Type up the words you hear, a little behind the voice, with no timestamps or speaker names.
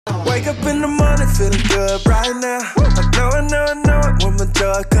Wake up in the morning feeling good right now. I know it, where my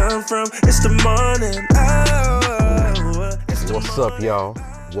joy come from. It's the morning. It's the What's up, y'all?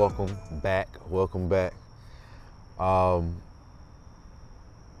 Welcome back.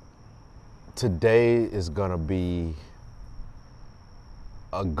 Today is gonna be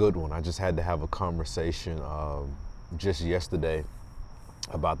a good one. I just had to have a conversation just yesterday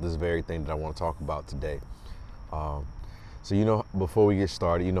about this very thing that I want to talk about today. So before we get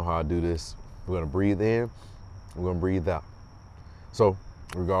started, you know how I do this. We're gonna breathe in, we're gonna breathe out. So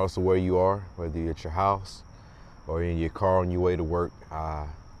regardless of where you are, whether you're at your house or in your car on your way to work, I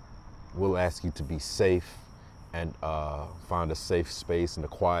will ask you to be safe and find a safe space and a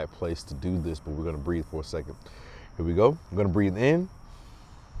quiet place to do this, but we're gonna breathe for a second. Here we go. I'm gonna breathe in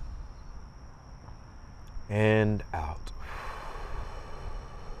and out.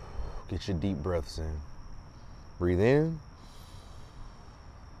 Get your deep breaths in. Breathe in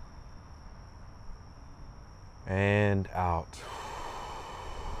and out.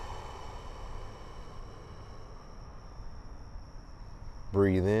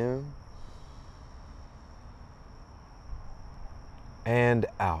 Breathe in and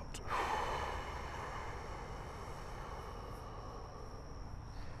out.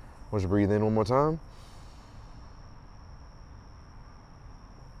 Let's breathe in one more time.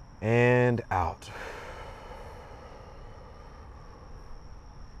 And out.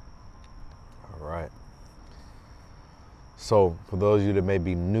 All right. So for those of you that may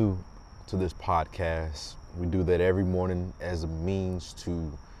be new to this podcast, we do that every morning as a means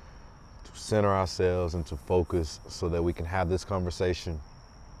to center ourselves and to focus so that we can have this conversation.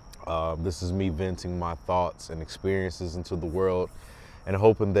 This is me venting my thoughts and experiences into the world and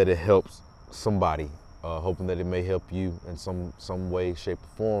hoping that it helps somebody, hoping that it may help you in some way, shape,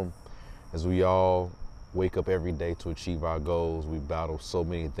 or form. As we all wake up every day to achieve our goals, we battle so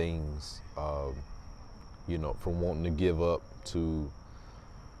many things, from wanting to give up to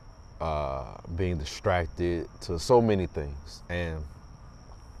being distracted to so many things. And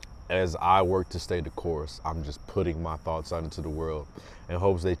as I work to stay the course, I'm just putting my thoughts out into the world in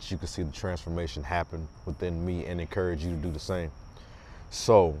hopes that you can see the transformation happen within me and encourage you to do the same.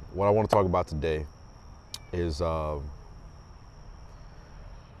 So what I want to talk about today is your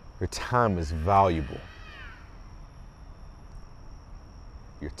time is valuable.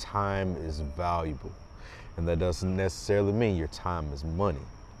 Your time is valuable. And that doesn't necessarily mean your time is money.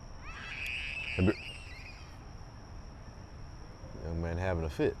 Young man having a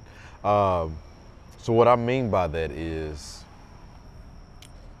fit. So what I mean by that is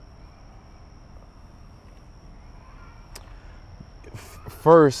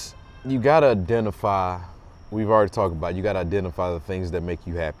first, you gotta identify, we've already talked about, you gotta identify the things that make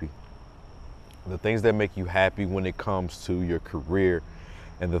you happy. The things that make you happy when it comes to your career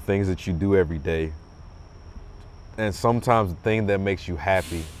and the things that you do every day. And sometimes the thing that makes you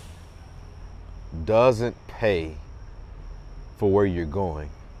happy doesn't pay for where you're going.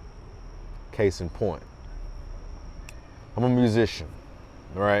 Case in point, I'm a musician,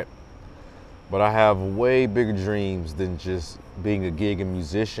 right? But I have way bigger dreams than just being a gigging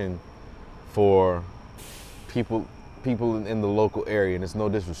musician for people in the local area. And it's no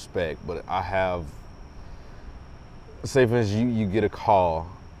disrespect, but I have, say for instance, you get a call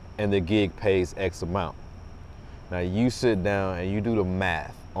and the gig pays X amount. Now you sit down and you do the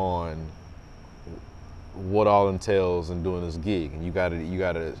math on what all entails in doing this gig, and you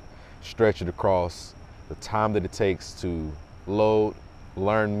gotta stretch it across the time that it takes to load,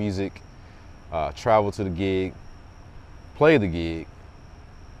 learn music, travel to the gig, play the gig,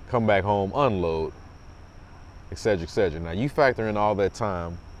 come back home, unload, etc., etc. Now you factor in all that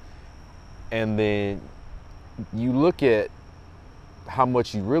time, and then you look at how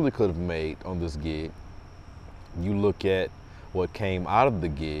much you really could have made on this gig. You look at what came out of the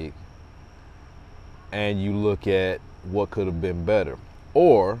gig, and you look at what could have been better.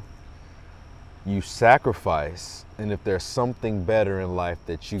 Or you sacrifice, and if there's something better in life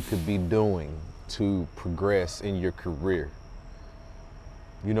that you could be doing to progress in your career.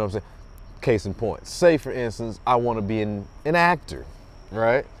 You know what I'm saying? Case in point. Say for instance, I want to be an actor,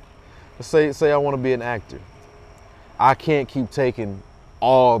 right? Let's say I want to be an actor. I can't keep taking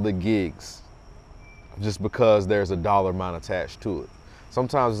all the gigs just because there's a dollar amount attached to it.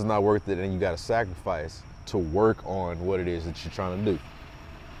 Sometimes it's not worth it, and you got to sacrifice to work on what it is that you're trying to do.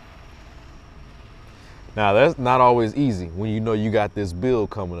 Now, that's not always easy when you know you got this bill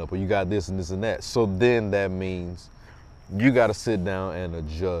coming up or you got this and this and that. So then that means you got to sit down and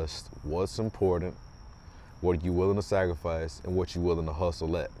adjust what's important, what you're willing to sacrifice, and what you're willing to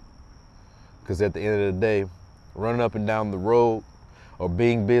hustle at. Because at the end of the day, running up and down the road Or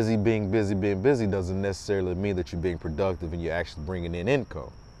being busy doesn't necessarily mean that you're being productive and you're actually bringing in income.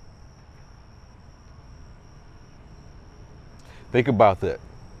 Think about that.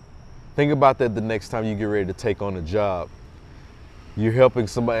 Think about that the next time you get ready to take on a job. You're helping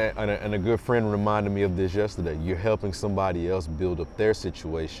somebody, and a good friend reminded me of this yesterday. You're helping somebody else build up their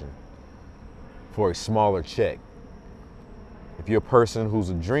situation for a smaller check. If you're a person who's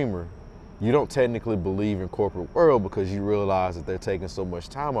a dreamer, you don't technically believe in corporate world because you realize that they're taking so much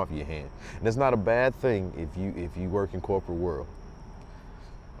time off your hand. And it's not a bad thing if you work in corporate world.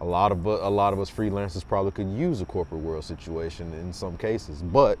 A lot of us freelancers probably could use a corporate world situation in some cases.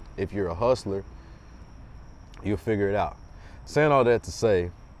 But if you're a hustler, you'll figure it out. Saying all that to say,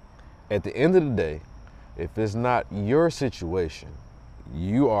 at the end of the day, if it's not your situation,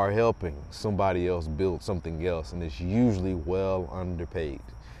 you are helping somebody else build something else, and it's usually well underpaid.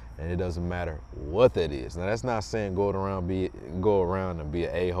 And it doesn't matter what that is. Now, that's not saying go around and be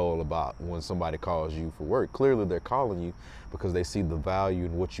an a-hole about when somebody calls you for work. Clearly, they're calling you because they see the value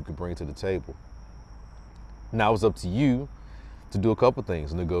in what you can bring to the table. Now, it's up to you to do a couple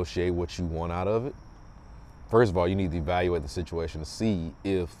things. Negotiate what you want out of it. First of all, you need to evaluate the situation to see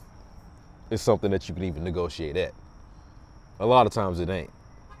if it's something that you can even negotiate at. A lot of times it ain't,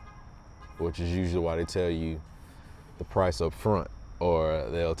 which is usually why they tell you the price up front. Or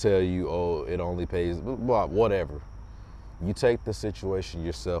they'll tell you, oh, it only pays, whatever. You take the situation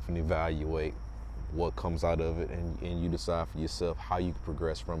yourself and evaluate what comes out of it, and you decide for yourself how you can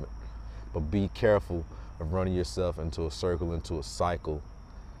progress from it. But be careful of running yourself into a circle, into a cycle,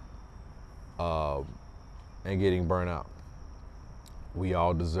 and getting burnt out. We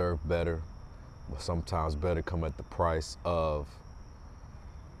all deserve better, but sometimes better come at the price of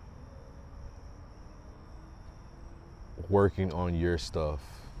working on your stuff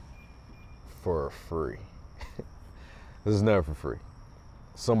for free. This is never for free.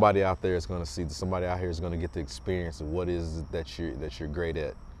 Somebody out there is going to see, somebody out here is going to get the experience of what is it that you're great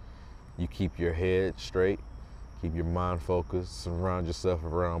at. You keep your head straight, keep your mind focused, surround yourself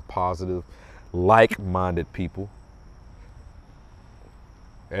around positive, like-minded people.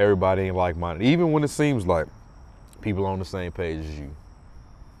 Everybody ain't like-minded, even when it seems like people are on the same page as you.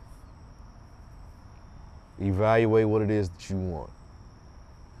 Evaluate what it is that you want.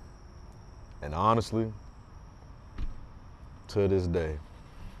 And honestly, to this day,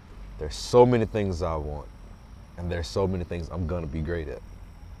 there's so many things I want, and there's so many things I'm gonna be great at.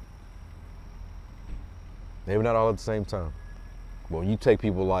 Maybe not all at the same time. But when you take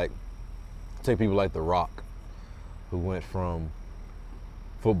people like The Rock, who went from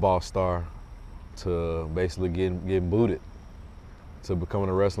football star to basically getting booted, to becoming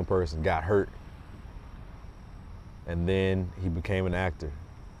a wrestling person, got hurt, and then he became an actor,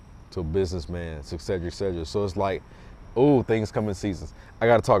 to a businessman, et cetera, et cetera. So it's like, oh, things come in seasons. I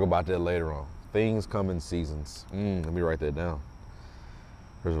got to talk about that later on. Things come in seasons. Let me write that down.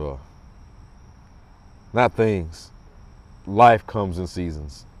 First of all, not things. Life comes in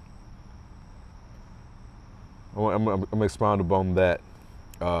seasons. I'm going to expound upon that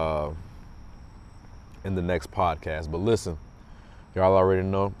in the next podcast. But listen, y'all already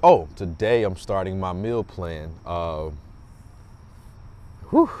know. Oh, today I'm starting my meal plan.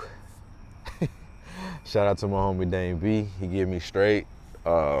 Shout out to my homie Dane B. He gave me straight.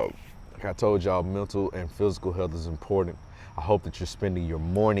 Like I told y'all, mental and physical health is important. I hope that you're spending your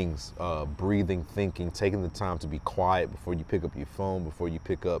mornings breathing, thinking, taking the time to be quiet before you pick up your phone, before you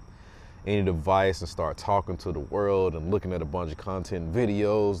pick up any device and start talking to the world and looking at a bunch of content,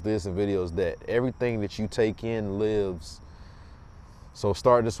 videos, this and videos that. Everything that you take in lives. So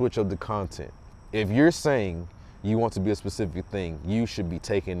start to switch up the content. If you're saying you want to be a specific thing, you should be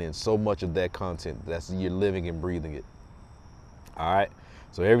taking in so much of that content that's you're living and breathing it. All right?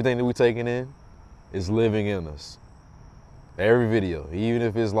 So everything that we're taking in is living in us. Every video, even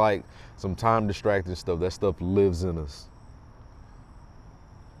if it's like some time distracting stuff, that stuff lives in us.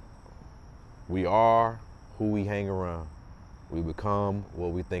 We are who we hang around. We become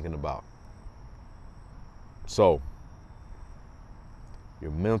what we're thinking about. So,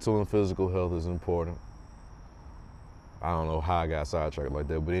 your mental and physical health is important. I don't know how I got sidetracked like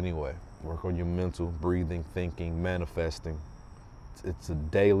that, but anyway, work on your mental, breathing, thinking, manifesting. It's a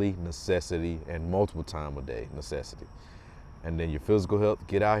daily necessity and multiple time a day necessity. And then your physical health,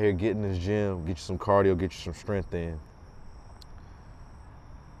 get out here, get in this gym, get you some cardio, get you some strength in.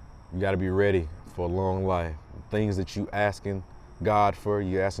 You got to be ready for a long life. Things that you asking God for,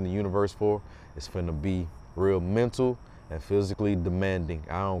 you asking the universe for, it's finna be real mental and physically demanding.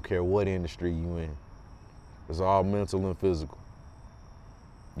 I don't care what industry you in. It's all mental and physical.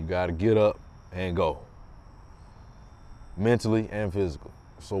 You got to get up and go. mentally and physically.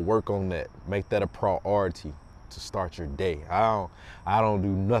 So work on that. Make that a priority to start your day. I don't do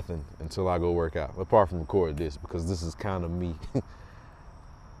nothing until I go work out, apart from record this, because this is kind of me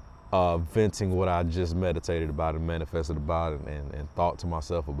venting what I just meditated about and manifested about and thought to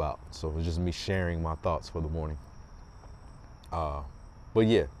myself about. So it's just me sharing my thoughts for the morning. But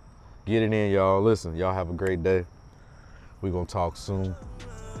yeah, get it in, y'all. Listen, y'all have a great day. We're gonna talk soon.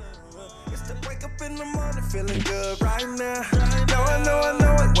 It's to wake up in the morning feeling good right now. I know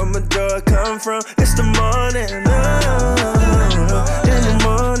it. Where my joy come from? It's the morning.